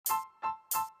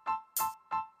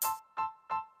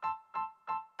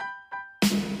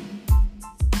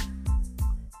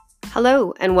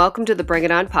Hello, and welcome to the Bring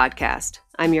It On podcast.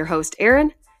 I'm your host,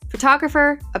 Erin,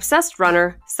 photographer, obsessed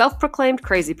runner, self-proclaimed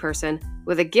crazy person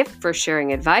with a gift for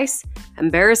sharing advice,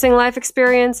 embarrassing life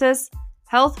experiences,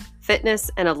 health,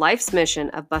 fitness, and a life's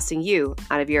mission of busting you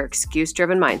out of your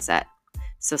excuse-driven mindset.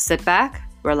 So sit back,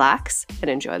 relax,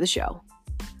 and enjoy the show.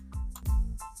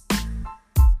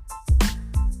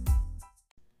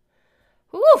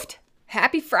 Woofed!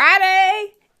 Happy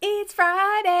Friday! It's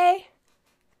Friday!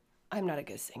 I'm not a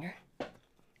good singer.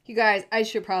 You guys, I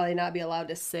should probably not be allowed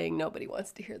to sing. Nobody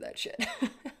wants to hear that shit.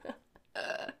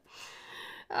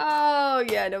 Oh,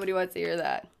 yeah, nobody wants to hear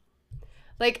that.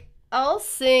 Like, I'll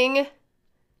sing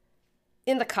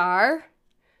in the car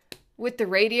with the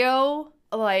radio,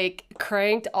 like,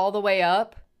 cranked all the way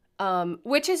up,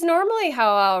 which is normally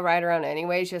how I'll ride around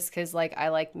anyways, just because, like, I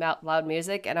like loud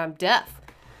music, and I'm deaf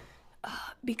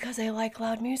because I like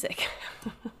loud music.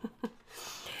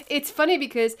 It's funny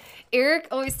because Eric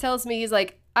always tells me, he's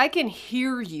like, I can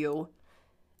hear you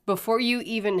before you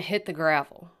even hit the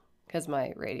gravel because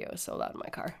my radio is so loud in my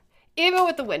car, even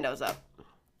with the windows up.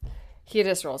 He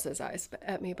just rolls his eyes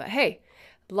at me. But hey,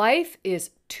 life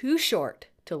is too short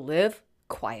to live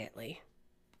quietly.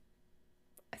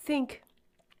 I think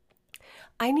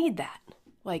I need that,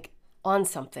 like on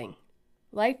something.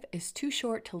 Life is too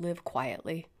short to live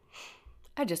quietly.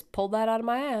 I just pulled that out of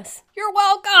my ass. You're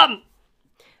welcome.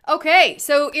 Okay,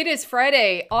 so it is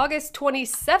Friday, August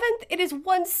 27th. It is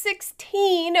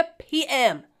 1:16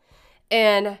 p.m.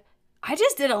 And I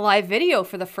just did a live video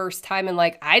for the first time in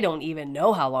like, I don't even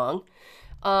know how long.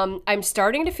 I'm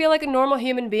starting to feel like a normal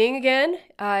human being again.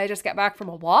 I just got back from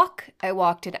a walk. I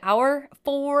walked an hour,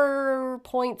 4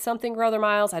 point something or other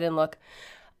miles. I didn't look.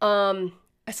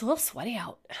 It's a little sweaty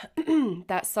out.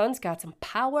 That sun's got some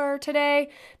power today,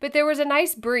 but there was a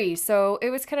nice breeze, so it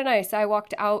was kind of nice. I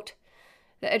walked out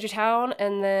the edge of town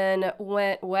and then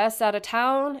went west out of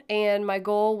town, and my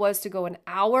goal was to go an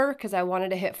hour because I wanted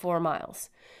to hit 4 miles.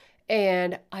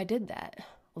 And I did that.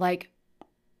 Like,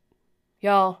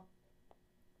 y'all,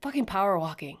 fucking power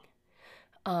walking.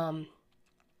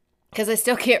 Because I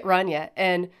still can't run yet.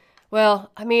 And,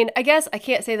 well, I mean, I guess I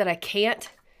can't say that I can't,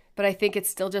 but I think it's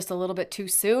still just a little bit too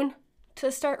soon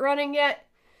to start running yet.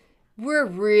 We're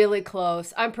really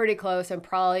close. I'm pretty close. I'm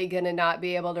probably going to not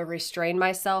be able to restrain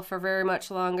myself for very much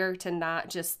longer to not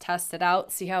just test it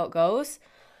out, see how it goes.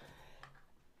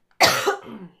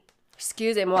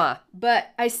 Excusez-moi.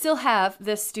 But I still have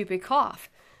this stupid cough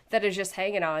that is just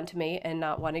hanging on to me and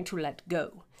not wanting to let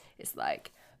go. It's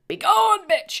like, be gone,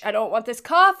 bitch. I don't want this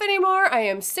cough anymore. I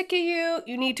am sick of you.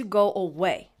 You need to go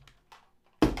away.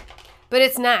 But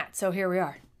it's not, so here we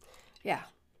are. Yeah.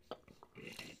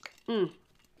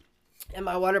 And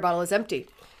my water bottle is empty.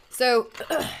 So,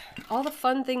 all the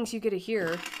fun things you get to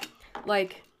hear,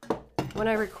 like, when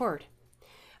I record.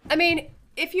 I mean,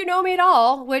 if you know me at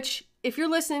all, which, if you're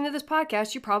listening to this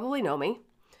podcast, you probably know me.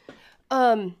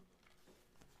 I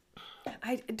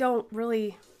don't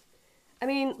really, I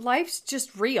mean, life's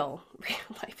just real.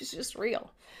 Life is just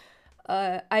real.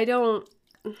 I don't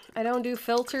do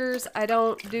filters. I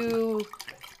don't do,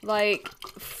 like,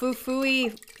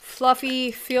 foo-foo-y,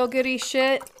 fluffy, feel-goody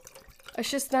shit. It's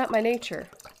just not my nature.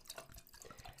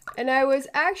 And I was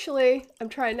actually, I'm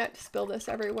trying not to spill this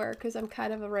everywhere because I'm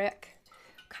kind of a wreck.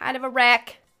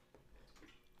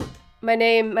 My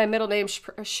middle name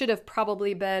should have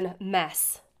probably been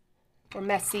Mess or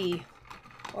Messy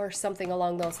or something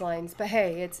along those lines. But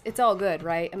hey, it's all good,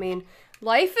 right? I mean,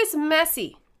 life is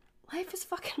messy. Life is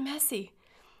fucking messy.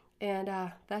 And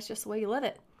that's just the way you live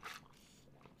it.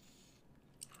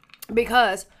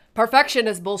 Because perfection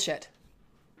is bullshit.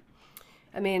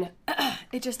 I mean,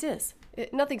 it just is.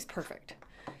 Nothing's perfect.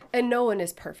 And no one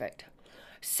is perfect.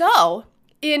 So,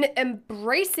 in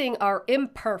embracing our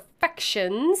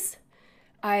imperfections,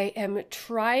 I am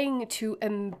trying to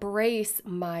embrace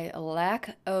my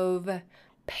lack of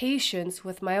patience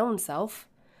with my own self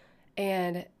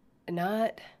and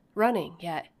not running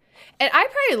yet. And I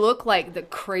probably look like the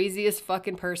craziest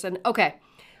fucking person. Okay,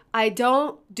 I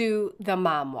don't do the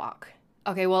mom walk.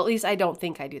 Okay, well, at least I don't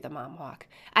think I do the mom walk.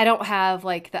 I don't have,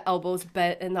 like, the elbows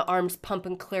bent and the arms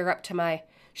pumping clear up to my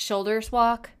shoulders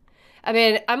walk. I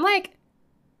mean, I'm, like,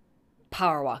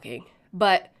 power walking,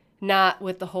 but not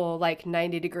with the whole, like,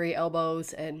 90-degree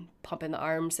elbows and pumping the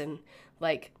arms and,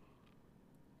 like,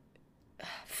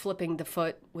 flipping the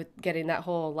foot with getting that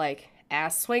whole, like,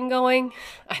 ass swing going.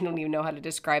 I don't even know how to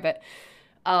describe it.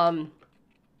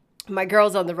 My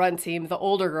girls on the run team, the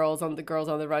older girls on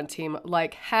the run team,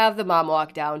 like, have the mom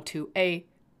walk down to a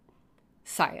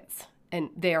science,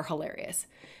 and they are hilarious.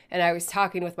 And I was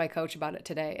talking with my coach about it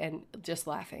today and just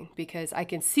laughing because I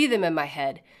can see them in my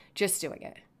head just doing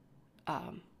it.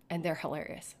 And they're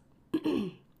hilarious.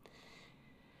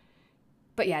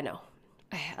 But yeah, no.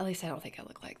 At least I don't think I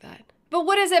look like that. But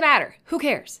what does it matter? Who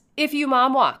cares? If you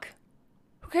mom walk,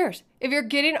 who cares? If you're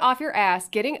getting off your ass,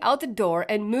 getting out the door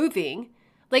and moving,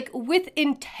 like with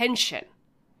intention,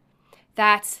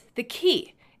 that's the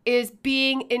key, is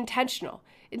being intentional.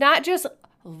 Not just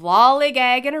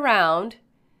lollygagging around,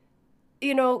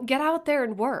 get out there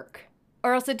and work,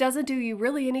 or else it doesn't do you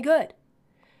really any good.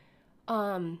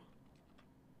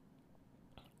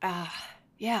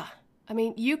 Yeah. I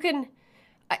mean, you can,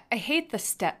 I hate the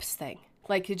steps thing.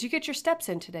 Like, did you get your steps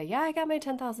in today? Yeah, I got my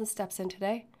 10,000 steps in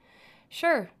today.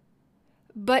 Sure.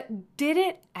 But did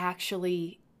it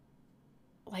actually,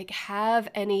 have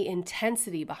any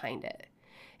intensity behind it?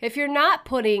 If you're not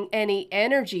putting any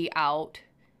energy out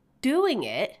doing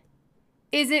it,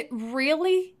 is it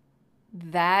really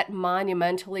that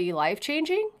monumentally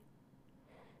life-changing?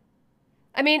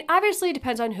 I mean, obviously it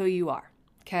depends on who you are,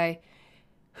 okay?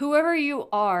 Whoever you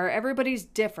are, everybody's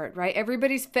different, right?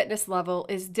 Everybody's fitness level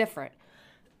is different.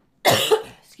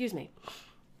 Excuse me.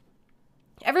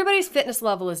 Everybody's fitness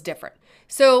level is different.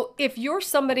 So if you're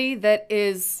somebody that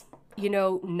is,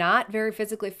 not very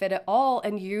physically fit at all,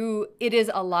 and it is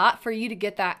a lot for you to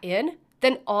get that in,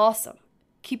 then awesome.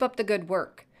 Keep up the good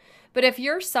work. But if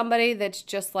you're somebody that's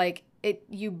just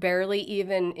you barely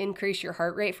even increase your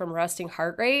heart rate from resting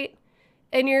heart rate,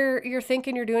 and you're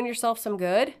thinking you're doing yourself some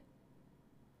good,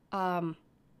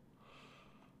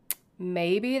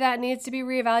 maybe that needs to be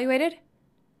reevaluated.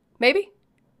 Maybe.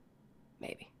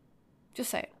 Just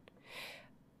saying.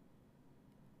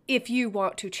 If you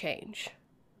want to change.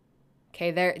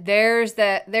 Okay, there's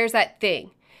that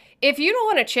thing. If you don't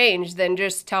want to change, then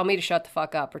just tell me to shut the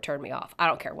fuck up or turn me off. I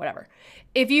don't care, whatever.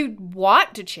 If you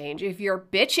want to change, if you're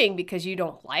bitching because you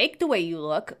don't like the way you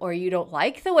look or you don't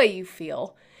like the way you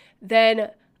feel,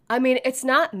 then, it's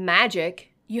not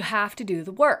magic. You have to do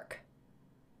the work.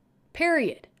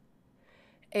 Period.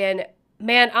 And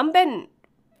man, I've been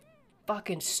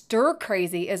fucking stir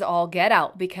crazy as all get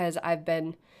out because I've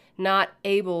been not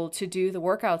able to do the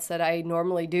workouts that I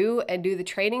normally do and do the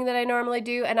training that I normally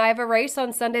do. And I have a race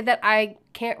on Sunday that I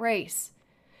can't race.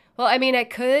 Well, I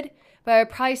could, but I would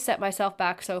probably set myself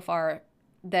back so far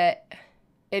that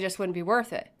it just wouldn't be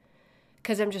worth it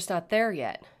because I'm just not there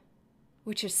yet,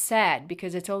 which is sad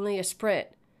because it's only a sprint.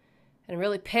 And I'm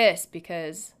really pissed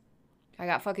because I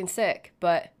got fucking sick,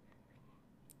 but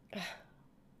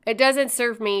it doesn't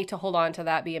serve me to hold on to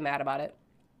that being mad about it.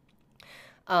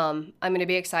 I'm going to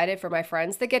be excited for my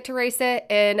friends that get to race it,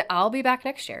 and I'll be back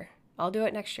next year. I'll do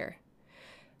it next year.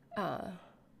 I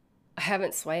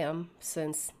haven't swam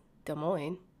since Des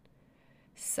Moines,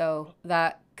 so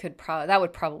that would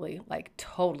probably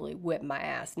totally whip my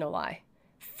ass, no lie.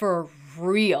 For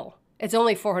real. It's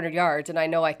only 400 yards, and I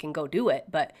know I can go do it,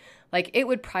 but it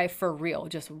would probably for real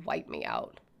just wipe me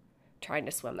out trying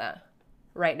to swim that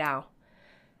right now.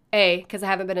 A, because I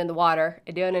haven't been in the water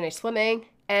and doing any swimming.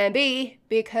 And B,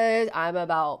 because I'm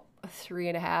about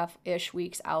 3.5-ish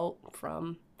weeks out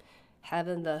from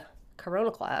having the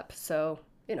corona collapse. So,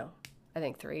 I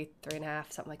think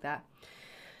 3.5, something like that.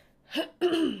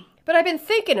 But I've been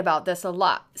thinking about this a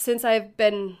lot since I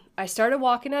started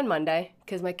walking on Monday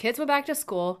because my kids went back to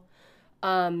school.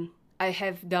 I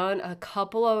have done a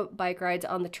couple of bike rides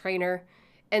on the trainer,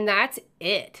 and that's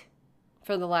it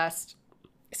for the last,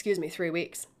 3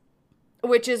 weeks.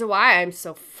 Which is why I'm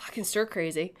so fucking stir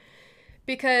crazy.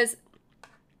 Because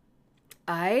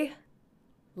I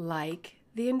like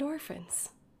the endorphins.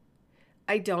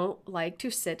 I don't like to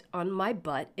sit on my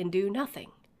butt and do nothing.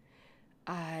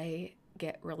 I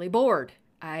get really bored.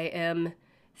 I am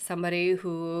somebody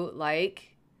who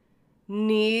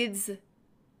needs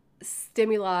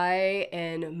stimuli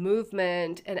and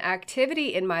movement and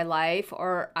activity in my life,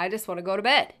 or I just want to go to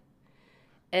bed.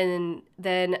 And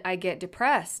then I get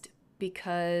depressed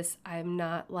because I'm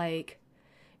not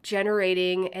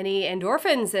generating any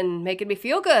endorphins and making me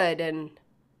feel good, and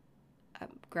I'm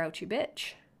a grouchy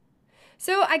bitch.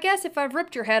 So I guess if I've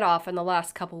ripped your head off in the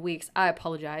last couple weeks, I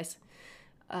apologize.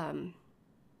 I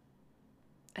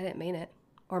didn't mean it.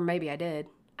 Or maybe I did.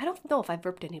 I don't know if I've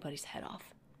ripped anybody's head off.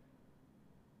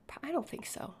 I don't think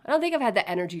so. I don't think I've had the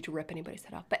energy to rip anybody's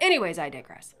head off. But anyways, I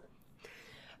digress.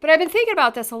 But I've been thinking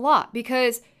about this a lot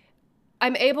because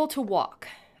I'm able to walk.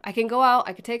 I can go out,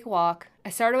 I could take a walk. I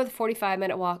started with a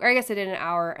 45-minute walk, or I guess I did an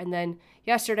hour, and then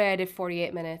yesterday I did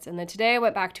 48 minutes, and then today I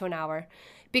went back to an hour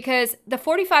because the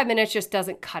 45 minutes just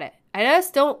doesn't cut it. I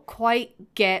just don't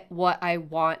quite get what I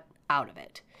want out of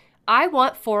it. I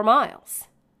want 4 miles.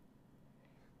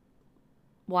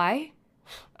 Why?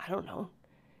 I don't know.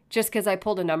 Just because I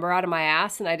pulled a number out of my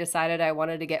ass and I decided I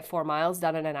wanted to get 4 miles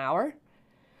done in an hour?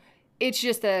 it's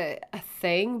just a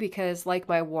thing because like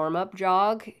my warm-up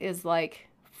jog is like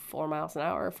 4 miles an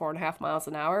hour, 4.5 miles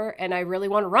an hour, and I really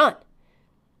want to run.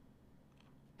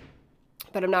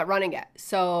 But I'm not running yet.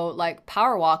 So like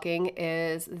power walking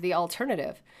is the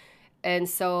alternative. And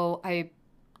so I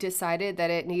decided that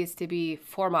it needs to be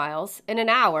 4 miles in an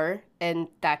hour, and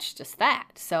that's just that.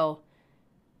 So,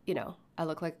 you know, I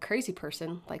look like a crazy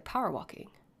person like power walking.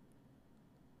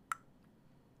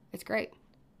 It's great.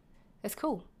 It's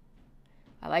cool.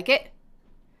 I like it.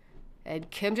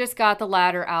 And Kim just got the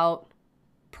ladder out.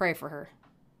 Pray for her.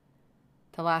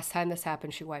 The last time this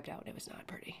happened, she wiped out. It was not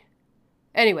pretty.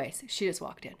 Anyways, she just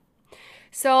walked in.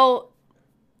 So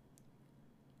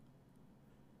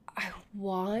I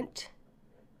want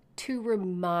to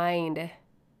remind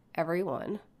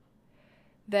everyone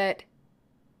that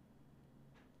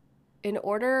in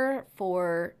order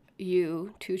for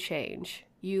you to change,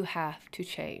 you have to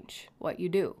change what you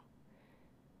do.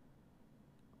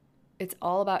 It's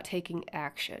all about taking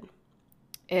action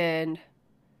and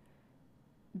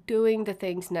doing the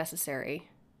things necessary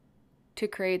to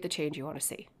create the change you want to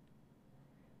see.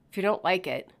 If you don't like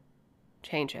it,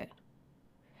 change it.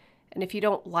 And if you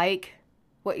don't like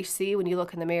what you see when you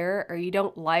look in the mirror, or you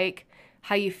don't like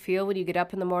how you feel when you get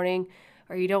up in the morning,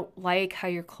 or you don't like how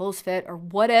your clothes fit, or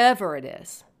whatever it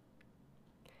is,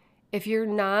 if you're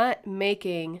not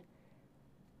making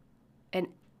an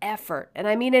effort, and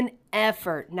I mean an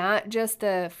effort, not just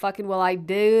a fucking, well, I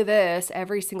do this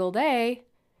every single day,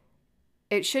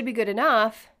 it should be good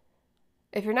enough.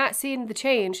 If you're not seeing the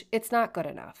change, it's not good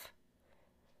enough.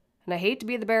 And I hate to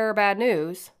be the bearer of bad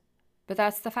news, but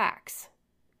that's the facts.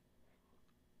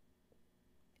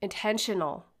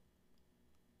 Intentional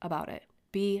about it.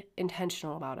 Be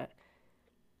intentional about it.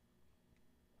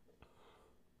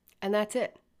 And that's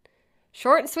it.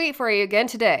 Short and sweet for you again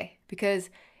today, because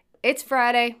it's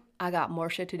Friday. I got more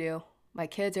shit to do. My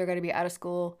kids are going to be out of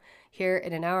school here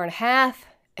in an hour and a half,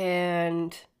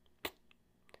 and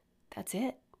that's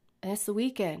it. And it's the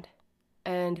weekend.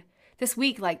 And this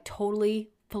week, like, totally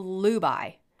flew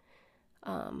by.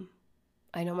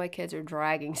 I know my kids are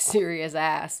dragging serious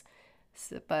ass,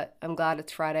 but I'm glad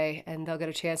it's Friday and they'll get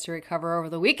a chance to recover over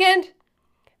the weekend.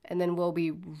 And then we'll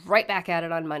be right back at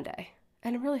it on Monday.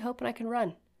 And I'm really hoping I can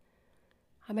run.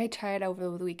 I might try it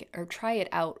over the weekend, or try it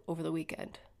out over the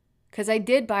weekend. Because I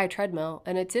did buy a treadmill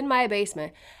and it's in my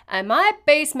basement. And my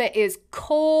basement is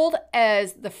cold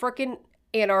as the frickin'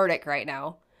 Antarctic right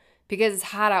now, because it's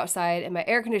hot outside and my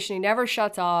air conditioning never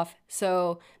shuts off.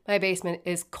 So my basement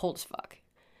is cold as fuck.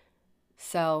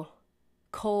 So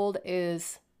cold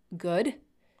is good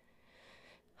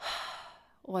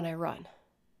when I run,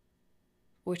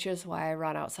 which is why I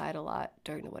run outside a lot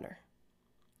during the winter,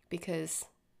 because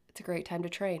it's a great time to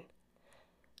train.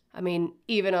 I mean,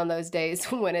 even on those days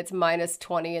when it's minus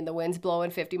 20 and the wind's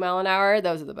blowing 50 mile an hour,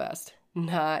 those are the best.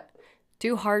 Not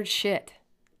do hard shit.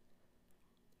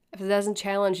 If it doesn't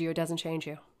challenge you, it doesn't change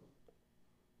you.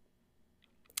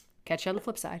 Catch you on the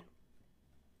flip side.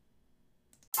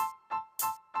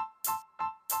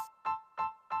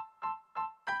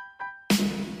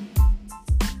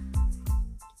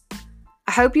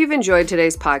 I hope you've enjoyed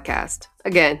today's podcast.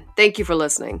 Again, thank you for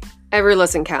listening. Every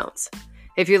listen counts.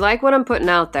 If you like what I'm putting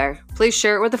out there, please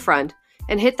share it with a friend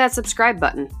and hit that subscribe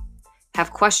button.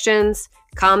 Have questions,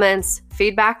 comments,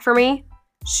 feedback for me?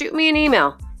 Shoot me an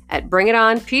email at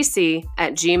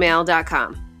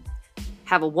bringitonpc@gmail.com.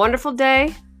 Have a wonderful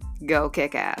day. Go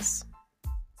kick ass.